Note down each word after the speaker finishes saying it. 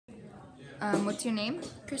What's your name?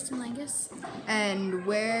 Kristen Langis. And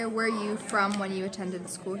where were you from when you attended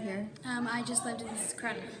school here? I just lived in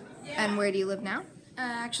Corona. And where do you live now?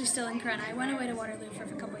 Actually still in Corona. I went away to Waterloo for a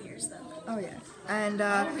couple of years though. Oh yeah. And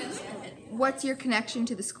what's your connection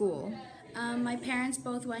to the school? My parents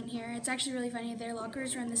both went here. It's actually really funny. Their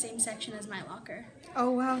lockers are in the same section as my locker. Oh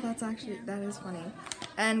wow, that is funny.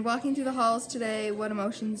 And walking through the halls today, what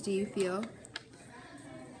emotions do you feel?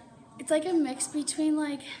 It's like a mix between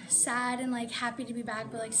like sad and like happy to be back,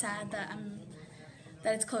 but like sad that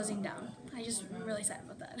it's closing down. I'm really sad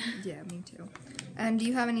about that. Yeah, me too. And do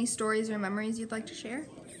you have any stories or memories you'd like to share?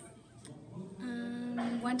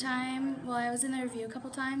 One time, well, I was in the review a couple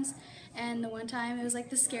times, and the one time it was like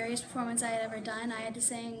the scariest performance I had ever done. I had to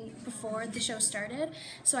sing before the show started,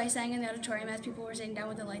 so I sang in the auditorium as people were sitting down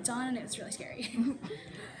with the lights on, and it was really scary.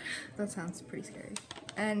 That sounds pretty scary.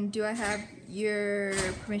 And do I have your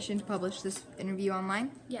permission to publish this interview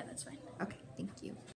online? Yeah, that's fine. Okay.